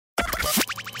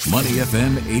Money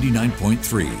FM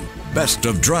 89.3, best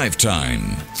of drive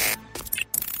time.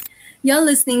 You're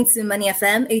listening to Money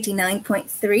FM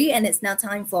 89.3, and it's now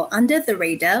time for Under the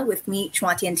Radar with me,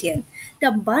 Chua Tian Tian.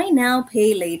 The Buy Now,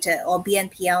 Pay Later, or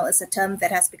BNPL, is a term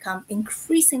that has become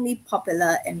increasingly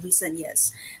popular in recent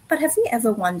years. But have you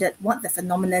ever wondered what the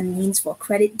phenomenon means for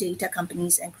credit data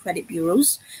companies and credit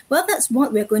bureaus? Well, that's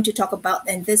what we're going to talk about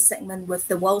in this segment with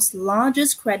the world's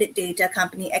largest credit data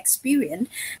company, Experian,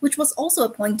 which was also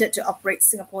appointed to operate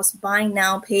Singapore's Buy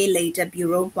Now, Pay Later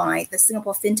Bureau by the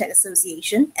Singapore FinTech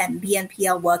Association and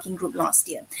BNPL Working Group last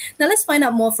year. Now, let's find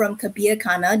out more from Kabir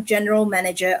Khanna, General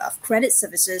Manager of Credit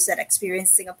Services at Experian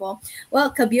Singapore.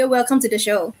 Well, Kabir, welcome to the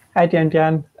show. Hi, Tian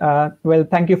Tian. Well,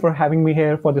 thank you for having me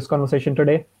here for this conversation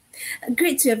today.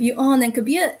 Great to have you on. And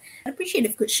Kabir, I'd appreciate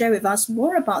if you could share with us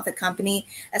more about the company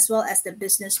as well as the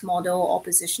business model or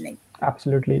positioning.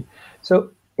 Absolutely.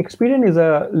 So Experian is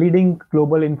a leading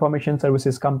global information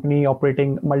services company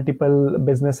operating multiple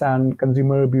business and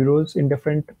consumer bureaus in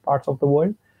different parts of the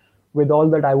world. With all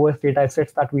the diverse data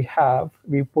sets that we have,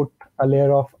 we put a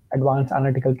layer of advanced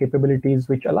analytical capabilities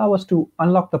which allow us to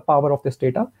unlock the power of this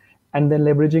data. And then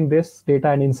leveraging this data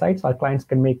and insights, our clients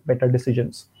can make better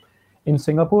decisions. In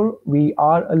Singapore, we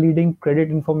are a leading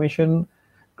credit information,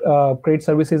 credit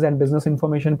services and business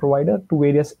information provider to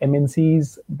various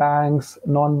MNCs, banks,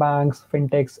 non-banks,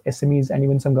 fintechs, SMEs, and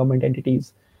even some government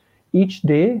entities. Each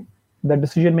day, the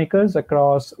decision makers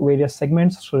across various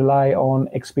segments rely on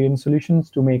Experian solutions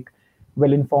to make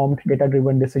well-informed,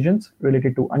 data-driven decisions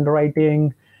related to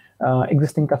underwriting,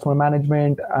 existing customer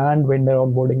management, and vendor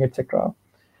onboarding, etc.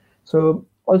 So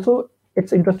also,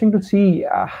 it's interesting to see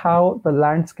how the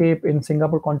landscape in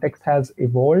Singapore context has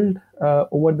evolved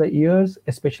over the years,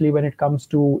 especially when it comes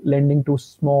to lending to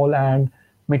small and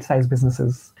mid-sized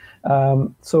businesses.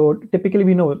 So typically,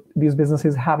 we know these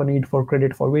businesses have a need for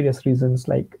credit for various reasons,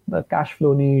 like the cash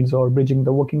flow needs or bridging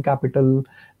the working capital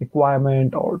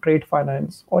requirement or trade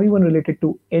finance, or even related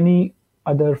to any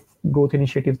other growth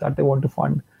initiatives that they want to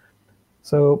fund.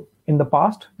 So in the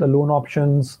past, the loan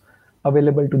options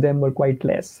available to them were quite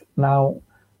less. Now,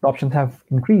 the options have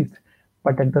increased.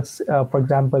 But at this, for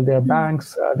example, there are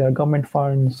banks, there are government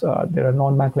funds, there are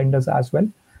non-bank lenders as well.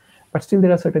 But still,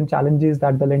 there are certain challenges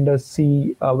that the lenders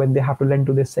see when they have to lend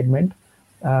to this segment,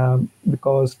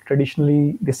 because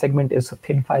traditionally, this segment is a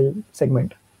thin file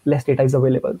segment. Less data is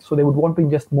available. So they would want to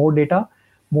ingest more data,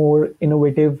 more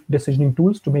innovative decisioning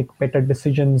tools to make better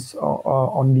decisions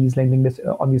on these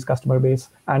on these customer base.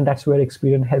 And that's where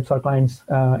Experian helps our clients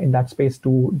in that space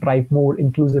to drive more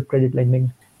inclusive credit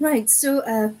lending. Right.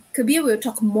 So, Kabir, we'll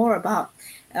talk more about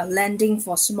lending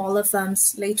for smaller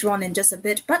firms later on in just a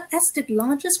bit. But as the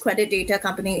largest credit data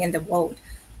company in the world,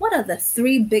 what are the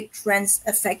three big trends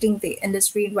affecting the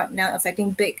industry right now,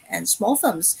 affecting big and small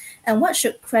firms? And what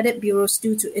should credit bureaus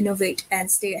do to innovate and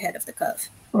stay ahead of the curve?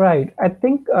 Right. I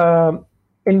think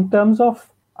in terms of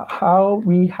how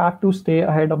we have to stay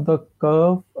ahead of the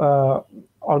curve,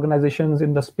 organizations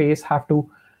in the space have to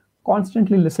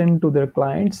constantly listen to their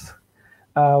clients,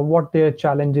 what their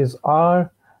challenges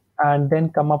are, and then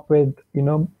come up with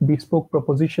bespoke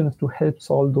propositions to help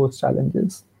solve those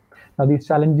challenges. Now, these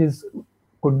challenges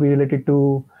could be related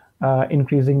to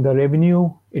increasing the revenue.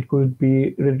 It could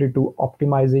be related to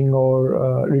optimizing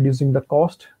or reducing the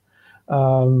cost.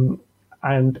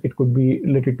 And it could be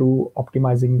related to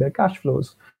optimizing their cash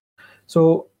flows.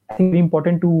 So I think it's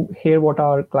important to hear what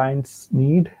our clients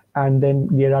need and then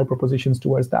gear our propositions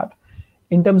towards that.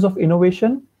 In terms of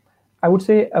innovation, I would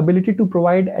say ability to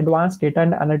provide advanced data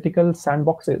and analytical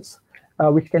sandboxes,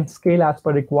 which can scale as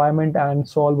per requirement and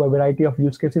solve a variety of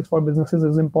use cases for businesses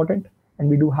is important. And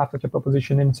we do have such a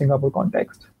proposition in Singapore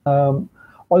context.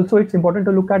 Also, it's important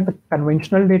to look at the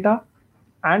conventional data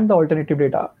and the alternative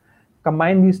data.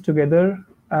 Combine these together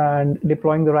and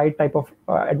deploying the right type of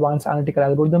advanced analytical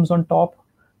algorithms on top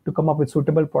to come up with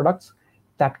suitable products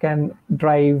that can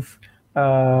drive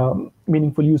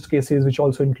meaningful use cases, which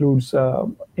also includes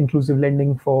inclusive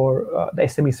lending for the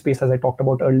SME space, as I talked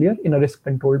about earlier, in a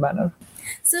risk-controlled manner.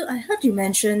 So I heard you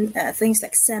mention things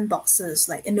like sandboxes,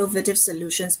 like innovative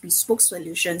solutions, bespoke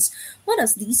solutions. What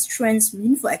does these trends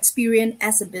mean for Experian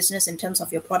as a business in terms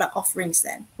of your product offerings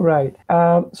then? Right.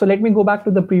 So let me go back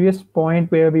to the previous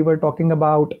point where we were talking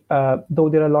about, though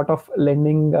there are a lot of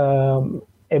lending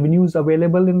avenues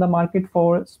available in the market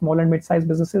for small and mid-sized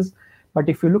businesses. But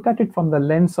if you look at it from the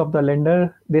lens of the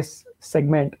lender, this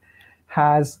segment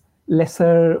has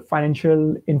lesser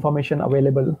financial information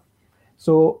available.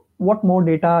 So what more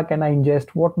data can I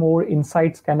ingest? What more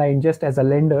insights can I ingest as a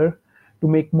lender to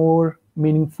make more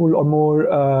meaningful or more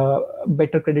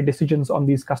better credit decisions on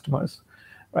these customers,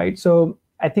 right? So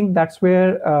I think that's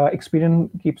where Experian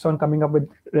keeps on coming up with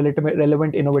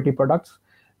relevant, innovative products.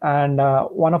 And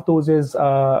one of those is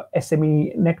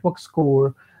SME Network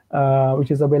Score,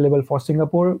 which is available for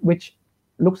Singapore, which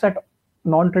looks at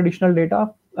non-traditional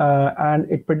data and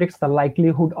it predicts the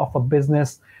likelihood of a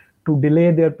business to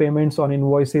delay their payments on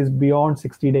invoices beyond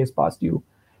 60 days past due.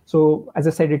 So as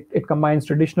I said, it combines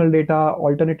traditional data,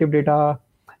 alternative data,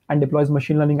 and deploys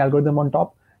machine learning algorithm on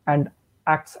top and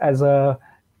acts as a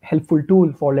helpful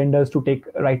tool for lenders to take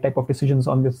right type of decisions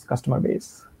on this customer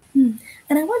base. And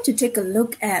I want to take a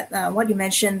look at what you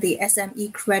mentioned, the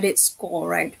SME credit score,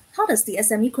 right? How does the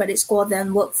SME credit score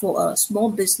then work for a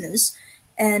small business?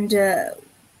 And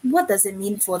what does it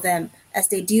mean for them as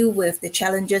they deal with the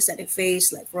challenges that they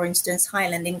face, like, for instance, high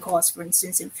lending costs, for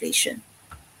instance, inflation?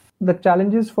 The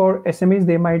challenges for SMEs,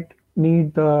 they might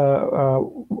need the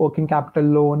working capital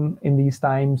loan in these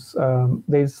times.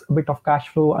 There's a bit of cash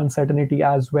flow uncertainty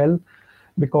as well,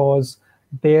 because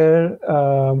their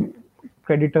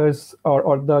creditors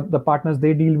or the partners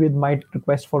they deal with might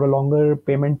request for a longer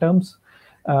payment terms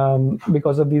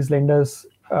because of these lenders,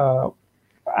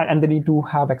 and they need to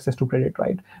have access to credit,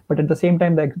 right? But at the same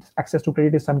time, the access to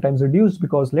credit is sometimes reduced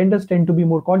because lenders tend to be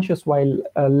more conscious while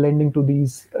lending to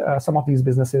these some of these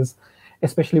businesses,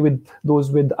 especially with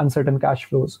those with uncertain cash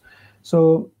flows.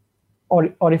 So,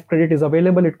 or if credit is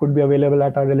available, it could be available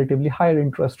at a relatively higher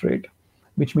interest rate,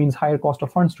 which means higher cost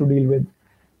of funds to deal with,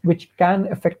 which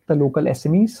can affect the local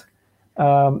SMEs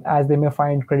as they may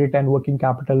find credit and working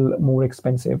capital more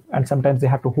expensive. And sometimes they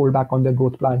have to hold back on their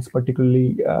growth plans,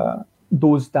 particularly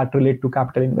those that relate to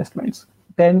capital investments.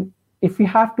 Then if we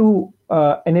have to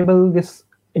enable this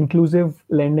inclusive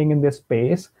lending in this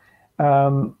space,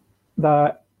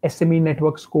 the SME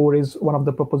network score is one of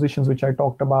the propositions which I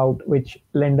talked about, which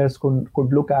lenders could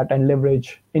look at and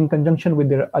leverage in conjunction with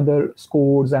their other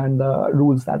scores and the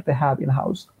rules that they have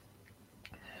in-house.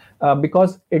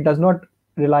 Because it does not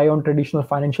rely on traditional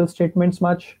financial statements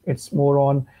much, it's more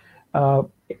on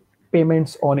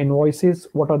payments on invoices.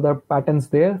 What are the patterns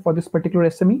there for this particular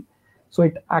SME? So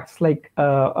it acts like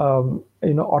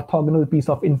orthogonal piece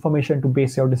of information to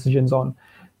base your decisions on.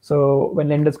 So when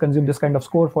lenders consume this kind of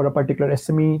score for a particular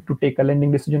SME to take a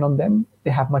lending decision on them,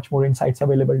 they have much more insights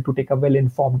available to take a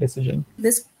well-informed decision.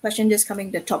 This question just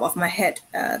coming to the top of my head,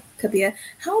 Kabir.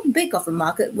 How big of a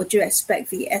market would you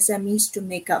expect the SMEs to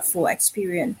make up for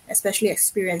Experian, especially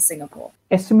Experian Singapore?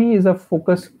 SME is a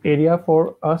focus area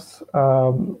for us.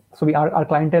 So our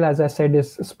clientele, as I said,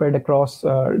 is spread across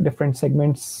different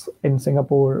segments in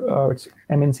Singapore. It's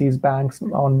MNCs, banks,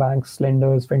 non-banks,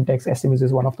 lenders, fintechs. SMEs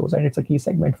is one of those, and it's a key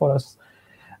segment for us.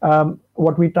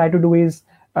 What we try to do is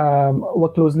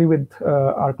work closely with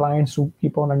our clients to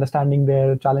keep on understanding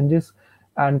their challenges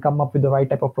and come up with the right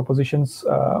type of propositions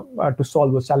to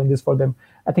solve those challenges for them.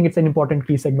 I think it's an important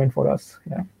key segment for us.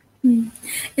 Yeah.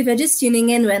 If you're just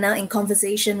tuning in, we're now in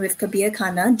conversation with Kabir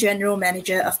Khanna, General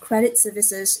Manager of Credit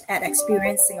Services at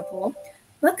Experian Singapore.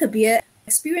 Well, Kabir,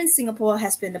 Experian Singapore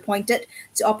has been appointed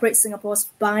to operate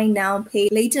Singapore's Buy Now, Pay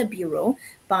Later Bureau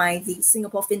by the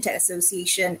Singapore FinTech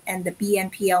Association and the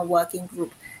BNPL Working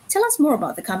Group. Tell us more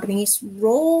about the company's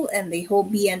role and the whole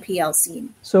BNPL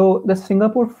scene. So the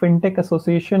Singapore FinTech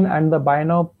Association and the Buy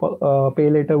Now,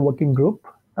 Pay Later Working Group,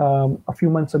 a few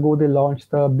months ago, they launched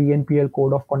the BNPL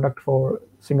Code of Conduct for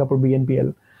Singapore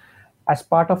BNPL. As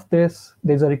part of this,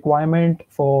 there's a requirement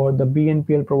for the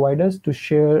BNPL providers to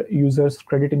share users'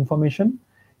 credit information,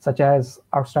 such as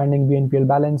outstanding BNPL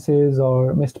balances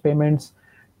or missed payments,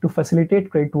 to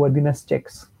facilitate creditworthiness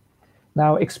checks.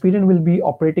 Now, Experian will be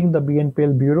operating the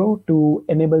BNPL Bureau to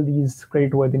enable these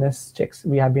creditworthiness checks.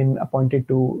 We have been appointed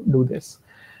to do this.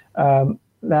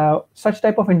 Now, such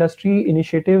type of industry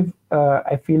initiative,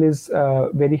 I feel is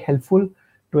very helpful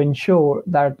to ensure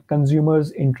that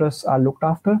consumers' interests are looked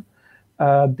after.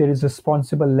 There is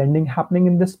responsible lending happening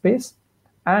in this space,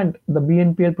 and the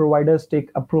BNPL providers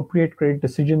take appropriate credit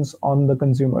decisions on the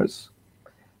consumers.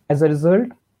 As a result,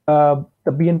 the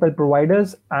BNPL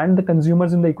providers and the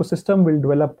consumers in the ecosystem will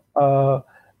develop a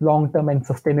long-term and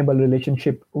sustainable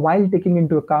relationship while taking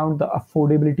into account the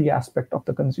affordability aspect of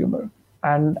the consumer.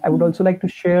 And I would also like to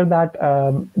share that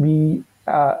we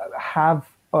have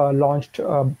launched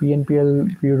a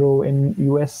BNPL Bureau in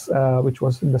US, which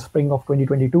was in the spring of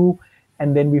 2022.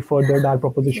 And then we furthered our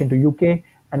proposition to UK,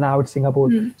 and now it's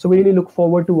Singapore. So we really look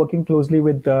forward to working closely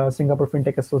with the Singapore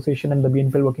FinTech Association and the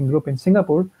BNPL Working Group in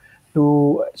Singapore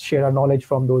to share our knowledge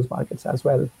from those markets as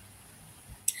well.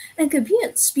 And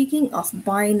Kabir, speaking of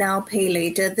buy now, pay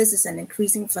later, this is an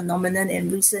increasing phenomenon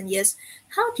in recent years.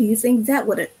 How do you think that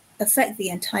would affect the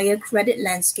entire credit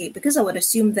landscape? Because I would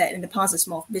assume that in the past, the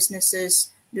small businesses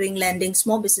doing lending,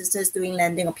 small businesses doing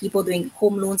lending, or people doing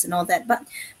home loans and all that. But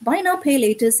buy now, pay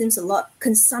later seems a lot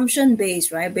consumption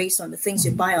based, right? Based on the things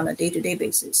you buy on a day-to-day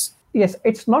basis. Yes,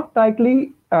 it's not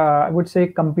directly, I would say,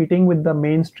 competing with the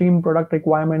mainstream product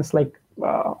requirements like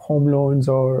home loans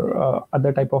or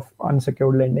other type of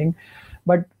unsecured lending.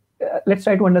 But let's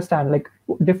try to understand, like,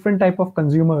 different type of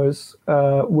consumers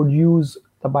would use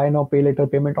the buy now, pay later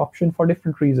payment option for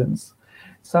different reasons.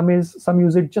 Some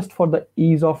use it just for the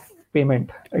ease of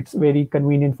payment. It's very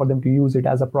convenient for them to use it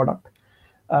as a product.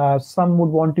 Some would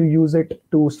want to use it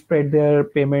to spread their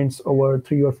payments over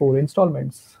 3 or 4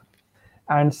 installments.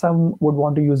 And some would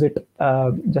want to use it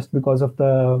just because of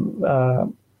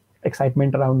the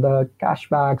excitement around the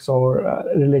cashbacks or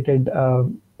related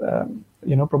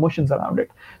promotions around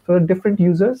it. So different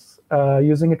users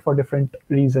using it for different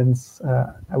reasons,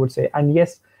 I would say. And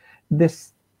yes,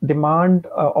 this demand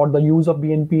or the use of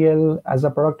BNPL as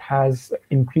a product has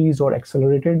increased or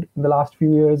accelerated in the last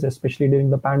few years, especially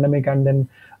during the pandemic. And then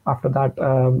after that,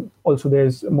 also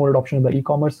there's more adoption of the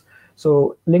e-commerce.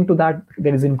 So linked to that,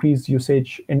 there is increased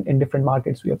usage in different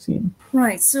markets we have seen.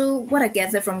 Right. So what I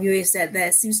gather from you is that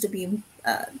there seems to be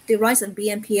the rise in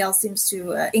BNPL seems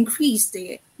to increase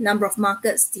the number of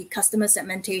markets, the customer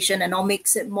segmentation, and all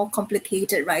makes it more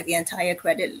complicated, right? The entire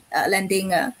credit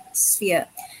lending sphere.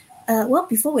 Well,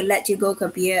 before we let you go,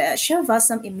 Kabir, share with us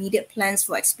some immediate plans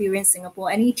for Experience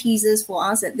Singapore. Any teasers for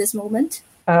us at this moment?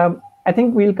 I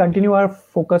think we'll continue our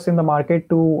focus in the market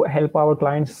to help our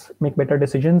clients make better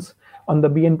decisions. On the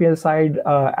BNPL side,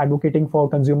 advocating for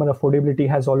consumer affordability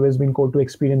has always been core to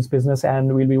Experience business,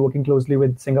 and we'll be working closely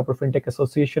with Singapore FinTech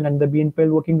Association and the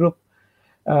BNPL working group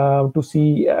to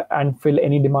see and fill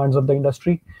any demands of the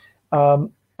industry.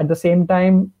 At the same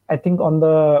time, I think on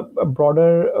the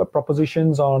broader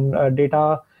propositions on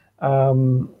data,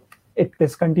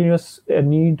 this continuous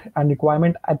need and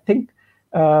requirement. I think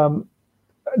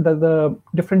the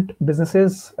different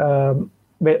businesses,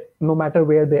 no matter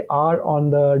where they are on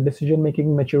the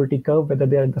decision-making maturity curve, whether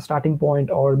they're at the starting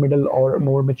point or middle or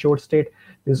more mature state,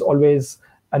 there's always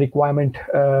a requirement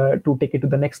to take it to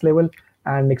the next level.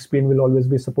 And Experian will always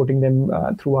be supporting them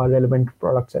through our relevant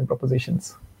products and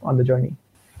propositions on the journey.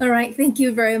 All right. Thank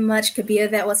you very much, Kabir.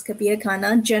 That was Kabir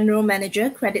Khanna, General Manager,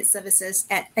 Credit Services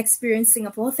at Experience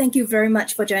Singapore. Thank you very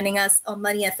much for joining us on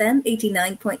Money FM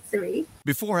 89.3.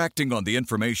 Before acting on the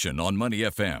information on Money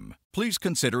FM, please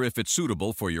consider if it's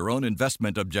suitable for your own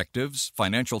investment objectives,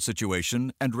 financial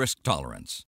situation, and risk tolerance.